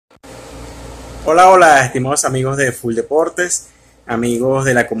Hola, hola, estimados amigos de Full Deportes, amigos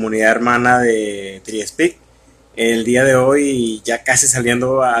de la comunidad hermana de TriSpeak. El día de hoy, ya casi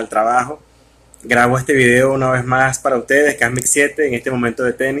saliendo al trabajo, grabo este video una vez más para ustedes, Casmic 7, en este momento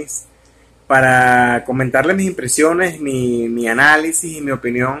de tenis, para comentarles mis impresiones, mi análisis y mi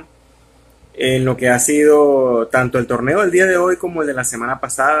opinión en lo que ha sido tanto el torneo del día de hoy como el de la semana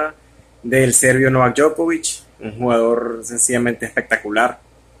pasada del serbio Novak Djokovic, un jugador sencillamente espectacular,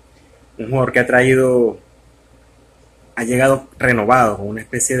 un jugador que ha llegado renovado, con una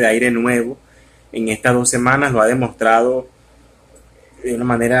especie de aire nuevo. En estas 2 semanas lo ha demostrado de una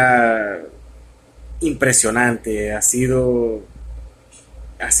manera impresionante. Ha sido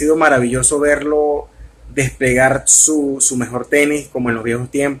maravilloso verlo desplegar su mejor tenis como en los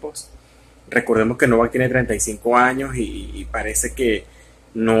viejos tiempos. Recordemos que Novak tiene 35 años y parece que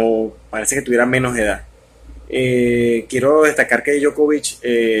tuviera menos edad. Quiero destacar que Djokovic,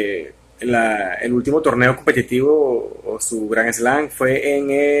 el último torneo competitivo o su gran slam fue en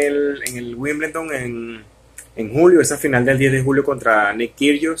el Wimbledon en julio, esa final del 10 de julio contra Nick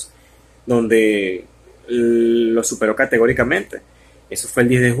Kyrgios, donde lo superó categóricamente. Eso fue el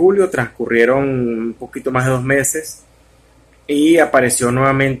 10 de julio, transcurrieron un poquito más de 2 meses y apareció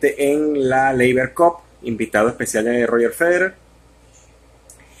nuevamente en la Laver Cup, invitado especial de Roger Federer,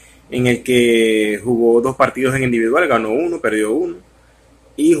 en el que jugó 2 partidos en individual, ganó uno, perdió uno,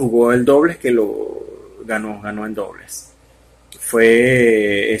 y jugó el dobles que lo ganó en dobles.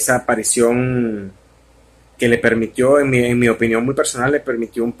 Fue esa aparición que le permitió, en mi opinión muy personal, le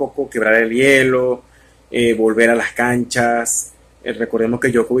permitió un poco quebrar el hielo, volver a las canchas. Recordemos que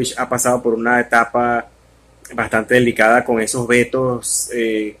Djokovic ha pasado por una etapa bastante delicada con esos vetos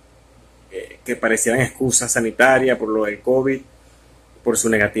que parecieran excusas sanitarias por lo del COVID, por su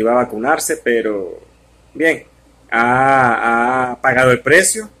negativa a vacunarse, pero bien, ha pagado el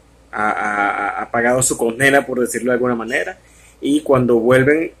precio, ha pagado su condena, por decirlo de alguna manera, y cuando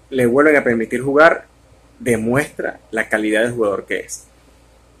le vuelven a permitir jugar, demuestra la calidad de jugador que es.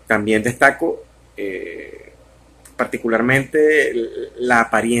 También destaco particularmente la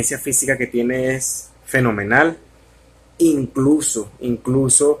apariencia física que tiene, es fenomenal. Incluso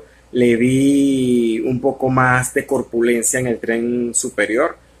le vi un poco más de corpulencia en el tren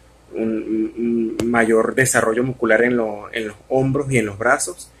superior, un mayor desarrollo muscular en los hombros y en los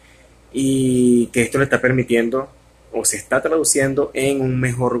brazos, y que esto le está permitiendo o se está traduciendo en un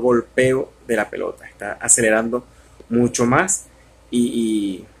mejor golpeo de la pelota. Está acelerando mucho más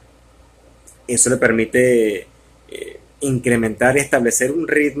y eso le permite incrementar y establecer un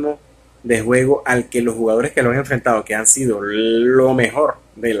ritmo de juego al que los jugadores que lo han enfrentado, que han sido lo mejor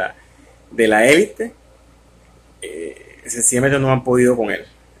de la élite, sencillamente no han podido con él.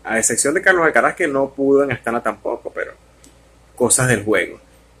 A excepción de Carlos Alcaraz, que no pudo en Astana tampoco, pero cosas del juego.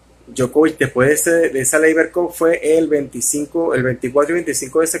 Djokovic, después de esa Laver Cup, fue el 24 y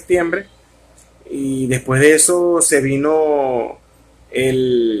 25 de septiembre, y después de eso se vino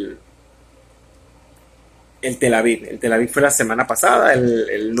el Tel Aviv. El Tel Aviv fue la semana pasada,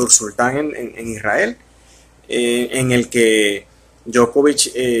 el Nur Sultán en Israel, en el que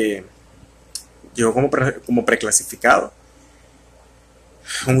Djokovic llegó como preclasificado.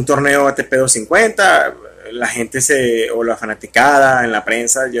 Un torneo ATP 250, la gente o la fanaticada en la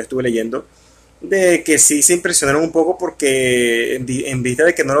prensa, yo estuve leyendo, de que sí se impresionaron un poco porque en vista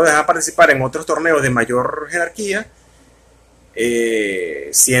de que no lo dejaban participar en otros torneos de mayor jerarquía,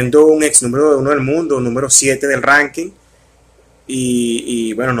 siendo un ex número 1 del mundo, número 7 del ranking,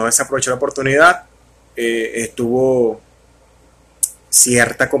 y bueno, no desaprovechó la oportunidad. Estuvo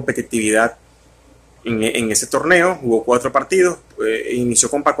cierta competitividad en ese torneo, jugó 4 partidos, inició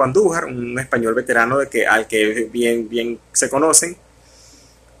con Paco Andújar, un español veterano al que bien se conocen,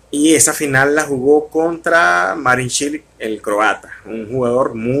 y esa final la jugó contra Marin Cilic, el croata, un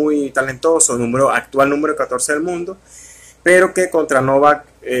jugador muy talentoso, actual número 14 del mundo, pero que contra Novak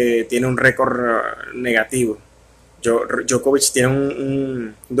tiene un récord negativo. Djokovic tiene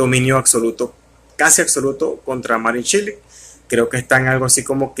un dominio absoluto, casi absoluto, contra Marin Cilic. Creo que están algo así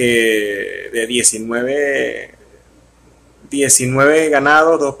como que de 19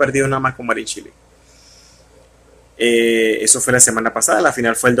 ganados, 2 perdidos nada más con Marin Cilic. Eso fue la semana pasada, la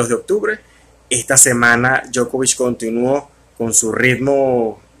final fue el 2 de octubre. Esta semana Djokovic continuó con su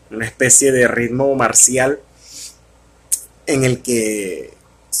ritmo, una especie de ritmo marcial, en el que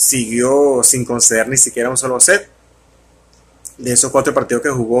siguió sin conceder ni siquiera un solo set. De esos 4 partidos que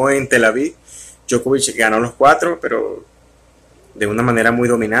jugó en Tel Aviv, Djokovic ganó los 4, pero de una manera muy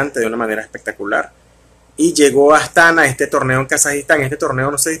dominante, de una manera espectacular. Y llegó a Astana, este torneo en Kazajistán. Este torneo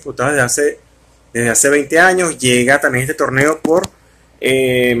no se disputaba desde hace 20 años. Llega también este torneo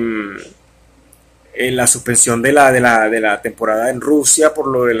la suspensión de la temporada en Rusia por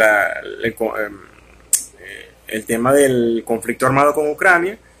lo de el tema del conflicto armado con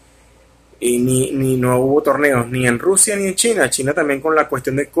Ucrania. Y ni no hubo torneos ni en Rusia ni en China. China también con la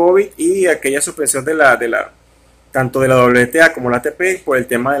cuestión de COVID y aquella suspensión tanto de la WTA como la ATP por el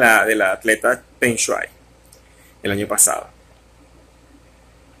tema de la atleta Peng Shuai el año pasado.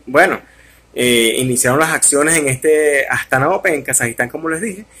 Bueno, iniciaron las acciones en este Astana Open en Kazajistán, como les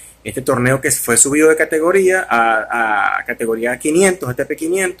dije. Este torneo que fue subido de categoría a categoría 500, ATP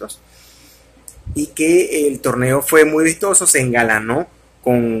 500, y que el torneo fue muy vistoso, se engalanó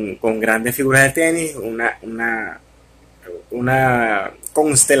con grandes figuras de tenis, una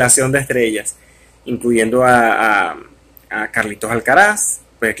constelación de estrellas, incluyendo a Carlitos Alcaraz,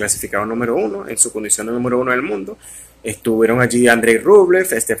 pues clasificado número 1 en su condición de número 1 del mundo. Estuvieron allí Andrei Rublev,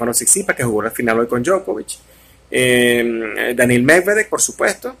 Stefano Tsitsipas, que jugó la final hoy con Djokovic, Daniil Medvedev, por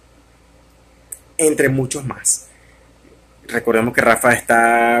supuesto, entre muchos más. Recordemos que Rafa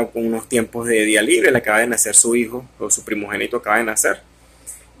está con unos tiempos de día libre, le acaba de nacer su hijo, o su primogénito acaba de nacer,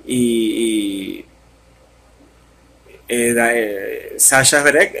 y Sasha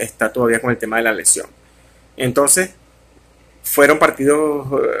Zverev está todavía con el tema de la lesión. Entonces, fueron partidos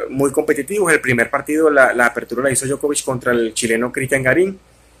muy competitivos. El primer partido, la apertura la hizo Djokovic contra el chileno Cristian Garín.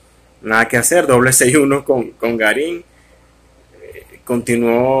 Nada que hacer, doble 6-1 con Garín.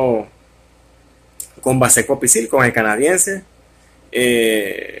 Continuó con Vasek Pisil, con el canadiense.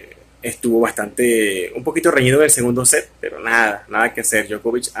 Estuvo un poquito reñido en el segundo set, pero nada que hacer.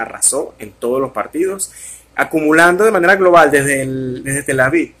 Djokovic arrasó en todos los partidos, acumulando de manera global desde Tel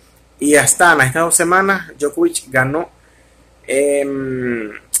Aviv y Astana estas 2 semanas. Djokovic ganó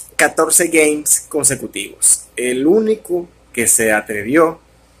 14 games consecutivos. El único que se atrevió,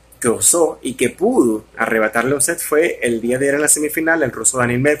 que osó y que pudo arrebatarle un set fue el día de ayer en la semifinal, el ruso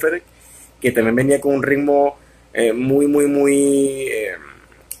Daniil Medvedev, que también venía con un ritmo muy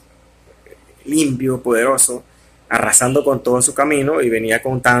limpio, poderoso, arrasando con todo su camino, y venía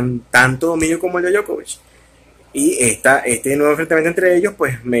con tanto dominio como el de Djokovic. Y este nuevo enfrentamiento entre ellos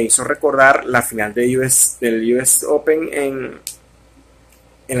pues me hizo recordar la final del US Open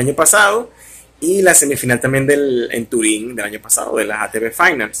el año pasado, y la semifinal también en Turín del año pasado, de las ATP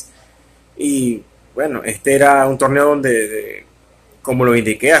Finals. Y bueno, este era un torneo donde, como lo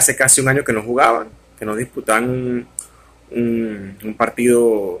indiqué, hace casi un año que no jugaban, que no disputaban un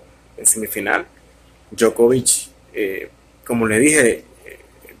partido en semifinal. Djokovic, como le dije,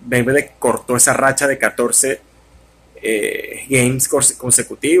 Medvedev cortó esa racha de 14 games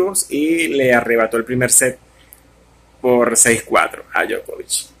consecutivos y le arrebató el primer set por 6-4 a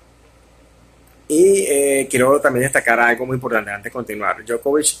Djokovic. Y quiero también destacar algo muy importante antes de continuar.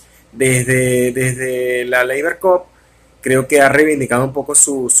 Djokovic, desde la Laver Cup, creo que ha reivindicado un poco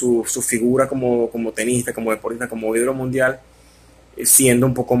su figura como tenista, como deportista, como ídolo mundial, siendo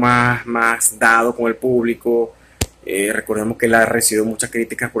un poco más dado con el público. Recordemos que él ha recibido muchas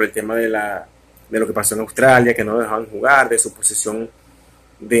críticas por el tema de lo que pasó en Australia, que no lo dejaban jugar, de su posición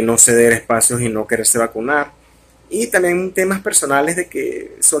de no ceder espacios y no quererse vacunar. Y también temas personales de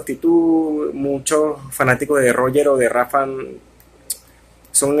que su actitud, muchos fanáticos de Roger o de Rafa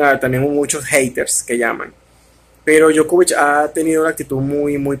son también muchos haters que llaman. Pero Djokovic ha tenido una actitud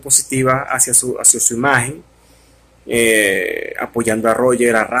muy positiva hacia su imagen, apoyando a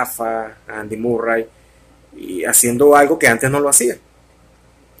Roger, a Rafa, a Andy Murray, y haciendo algo que antes no lo hacía.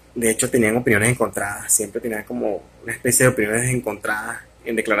 De hecho, tenían opiniones encontradas, siempre tenían como una especie de opiniones encontradas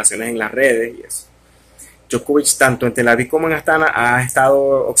en declaraciones en las redes y eso. Djokovic, tanto en Tel Aviv como en Astana, ha estado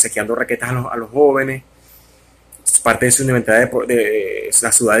obsequiando raquetas a los jóvenes. Parte de su inventario de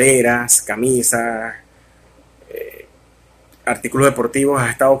las sudaderas, camisas, artículos deportivos, ha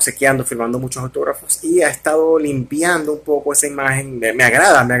estado obsequiando, firmando muchos autógrafos y ha estado limpiando un poco esa imagen. Me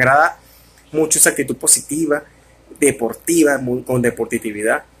agrada mucho esa actitud positiva, deportiva, con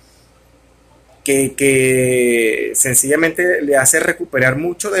deportividad, que sencillamente le hace recuperar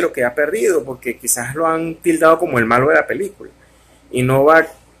mucho de lo que ha perdido, porque quizás lo han tildado como el malo de la película. Y Novak,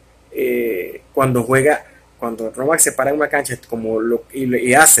 cuando Novak se para en una cancha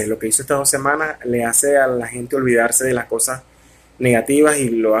y hace lo que hizo estas 2 semanas, le hace a la gente olvidarse de las cosas negativas y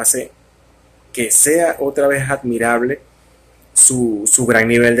lo hace que sea otra vez admirable su gran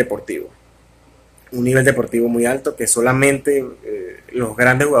nivel deportivo. Un nivel deportivo muy alto que solamente los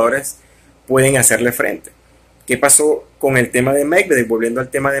grandes jugadores pueden hacerle frente. ¿Qué pasó con el tema de Medvedev? Volviendo al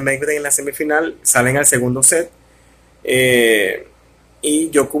tema de Medvedev, en la semifinal salen al segundo set, y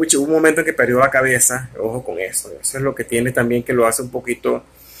Djokovic hubo un momento en que perdió la cabeza. Ojo con eso es lo que tiene también, que lo hace un poquito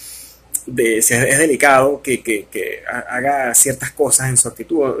es delicado que haga ciertas cosas en su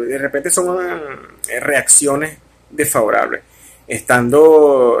actitud. De repente son reacciones desfavorables.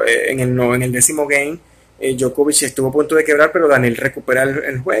 Estando en el, no, en el décimo game, Djokovic estuvo a punto de quebrar, pero Daniel recupera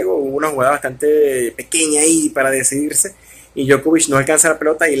el juego. Hubo una jugada bastante pequeña ahí para decidirse, y Djokovic no alcanza la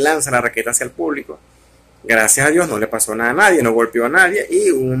pelota y lanza la raqueta hacia el público. Gracias a Dios no le pasó nada a nadie, no golpeó a nadie,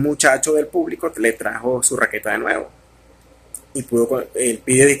 y un muchacho del público le trajo su raqueta de nuevo. Y él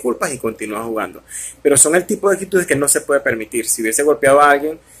pide disculpas y continúa jugando. Pero son el tipo de actitudes que no se puede permitir. Si hubiese golpeado a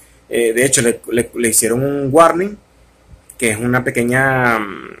alguien, de hecho le hicieron un warning, que es una pequeña,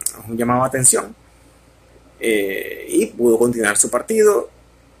 un llamado de atención, y pudo continuar su partido.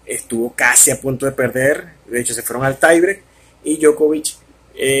 Estuvo casi a punto de perder, de hecho se fueron al tiebreak, y Djokovic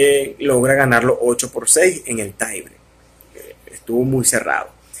logra ganarlo 8-6 en el tiebreak. Estuvo muy cerrado,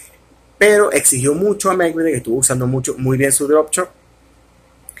 pero exigió mucho a Medvedev, que estuvo usando muy bien su drop shot,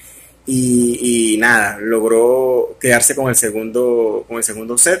 y nada, logró quedarse con el segundo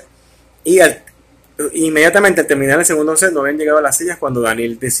set, y inmediatamente al terminar el segundo set no habían llegado a las sillas cuando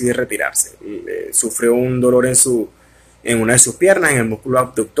Daniel decide retirarse. Sufrió un dolor en una de sus piernas, en el músculo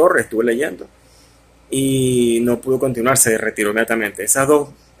abductor, estuve leyendo, y no pudo continuar, se retiró inmediatamente. Esos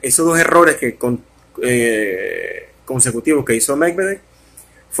dos errores consecutivos que hizo Medvedev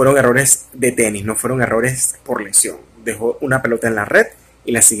fueron errores de tenis, no fueron errores por lesión. Dejó una pelota en la red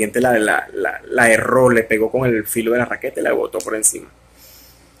y la siguiente la erró, le pegó con el filo de la raqueta y la botó por encima.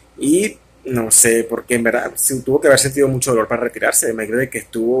 Y no sé por qué, en verdad, tuvo que haber sentido mucho dolor para retirarse. Medvedev, que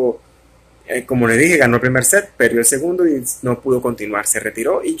estuvo, como le dije, ganó el primer set, perdió el segundo y no pudo continuar. Se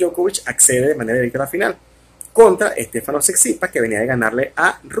retiró, y Djokovic accede de manera directa a la final contra Stefanos Tsitsipas, que venía de ganarle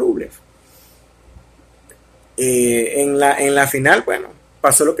a Rublev. En la final, bueno,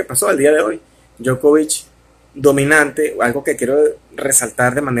 pasó lo que pasó al día de hoy. Djokovic dominante. Algo que quiero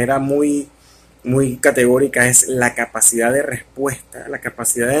resaltar de manera muy categórica es la capacidad de respuesta, la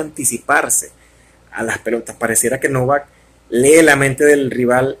capacidad de anticiparse a las pelotas. Pareciera que Novak lee la mente del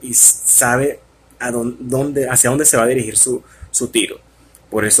rival y sabe hacia dónde se va a dirigir su tiro.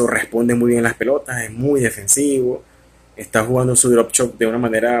 Por eso responde muy bien las pelotas, es muy defensivo, está jugando su drop shot de una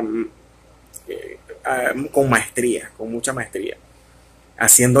manera con maestría, con mucha maestría,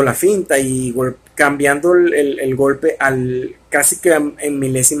 haciendo la finta y cambiando el golpe casi que en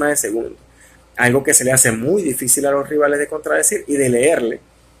milésima de segundo. Algo que se le hace muy difícil a los rivales de contradecir y de leerle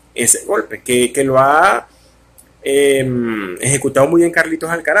ese golpe, que lo ha ejecutado muy bien Carlitos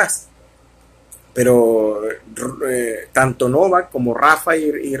Alcaraz. Pero tanto Novak como Rafa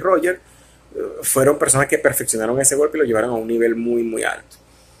y Roger fueron personas que perfeccionaron ese golpe y lo llevaron a un nivel muy alto.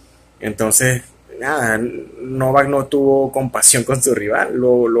 Entonces, nada, Novak no tuvo compasión con su rival,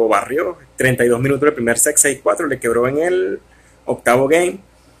 lo barrió. 32 minutos del primer set, 6-4, le quebró en el octavo game.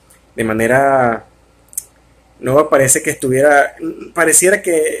 De manera, Novak pareciera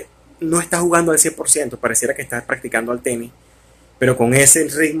que no está jugando al 100%, pareciera que está practicando al tenis, pero con ese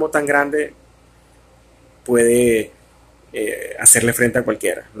ritmo tan grande puede hacerle frente a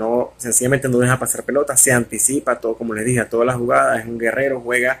cualquiera. No, sencillamente no deja pasar pelota, se anticipa todo, como les dije, a todas las jugadas. Es un guerrero,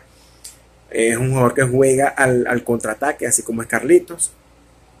 es un jugador que juega al contraataque, así como es Carlitos.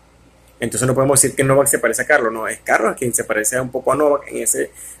 Entonces no podemos decir que Novak se parece a Carlos, no, es Carlos quien se parece un poco a Novak en ese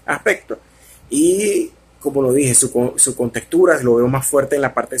aspecto. Y como lo dije, su contextura lo veo más fuerte en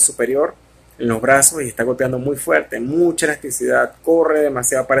la parte superior, en los brazos, y está golpeando muy fuerte, mucha elasticidad, corre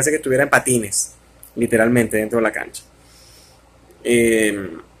demasiado, parece que estuviera en patines, literalmente, dentro de la cancha.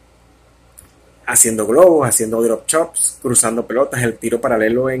 Haciendo globos, haciendo drop chops, cruzando pelotas, el tiro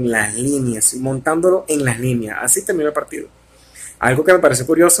paralelo en las líneas, montándolo en las líneas. Así terminó el partido. Algo que me pareció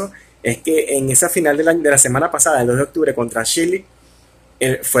curioso es que en esa final de la semana pasada, el 2 de octubre, contra Chile,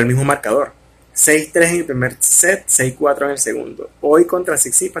 fue el mismo marcador. 6-3 en el primer set, 6-4 en el segundo. Hoy contra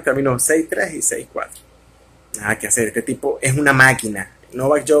Tsitsipas terminó 6-3 y 6-4. Nada que hacer, este tipo es una máquina.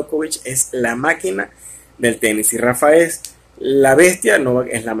 Novak Djokovic es la máquina del tenis. Y Rafa es la bestia, Novak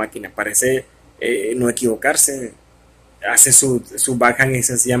es la máquina. Parece no equivocarse. Hace su backhand es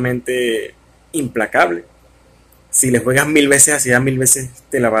sencillamente implacable. Si le juegas 1000 veces así, 1000 veces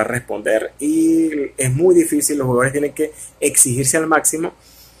te la va a responder. Y es muy difícil, los jugadores tienen que exigirse al máximo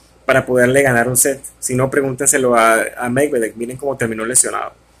para poderle ganar un set. Si no, pregúntenselo a Medvedev. Miren cómo terminó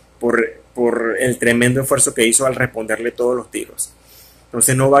lesionado por el tremendo esfuerzo que hizo al responderle todos los tiros.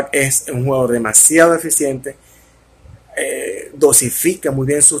 Entonces Novak es un jugador demasiado eficiente, dosifica muy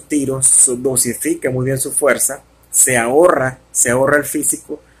bien sus tiros, dosifica muy bien su fuerza, se ahorra el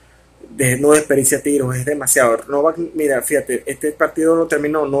físico, no desperdicia tiros, es demasiado. Novak, mira, fíjate, este partido lo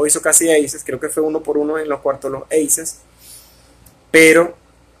terminó, no hizo casi aces, creo que fue 1-1 en los cuartos los aces, pero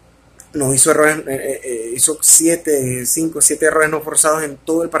no hizo errores, hizo 7 errores no forzados en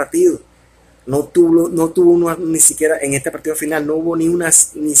todo el partido. No tuvo ni siquiera en este partido final, no hubo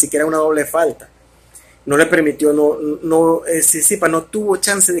ni siquiera una doble falta. No le permitió, Tsitsipas no tuvo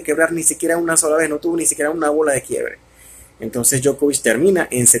chance de quebrar ni siquiera una sola vez, no tuvo ni siquiera una bola de quiebre. Entonces Djokovic termina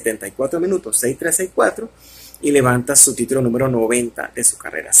en 74 minutos, 6-3, 6-4, y levanta su título número 90 de su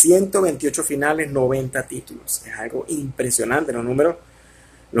carrera. 128 finales, 90 títulos. Es algo impresionante. Los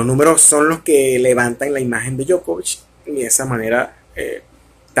números son los que levantan la imagen de Djokovic y de esa manera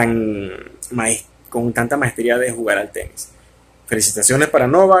tan con tanta maestría de jugar al tenis. Felicitaciones para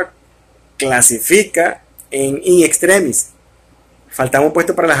Novak, clasifica in extremis. Faltaba un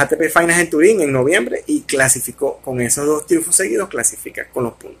puesto para las ATP Finals en Turín en noviembre y clasificó con esos 2 triunfos seguidos, clasifica con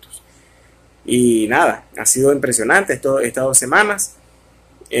los puntos. Y nada, ha sido impresionante estas 2 semanas.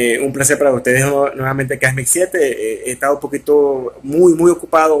 Un placer para ustedes nuevamente Casmic 7. He estado un poquito muy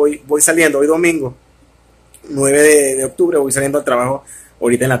ocupado. Hoy domingo 9 de octubre, voy saliendo al trabajo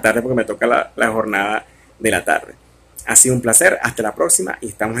ahorita en la tarde porque me toca la jornada de la tarde. Ha sido un placer, hasta la próxima y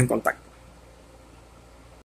estamos en contacto.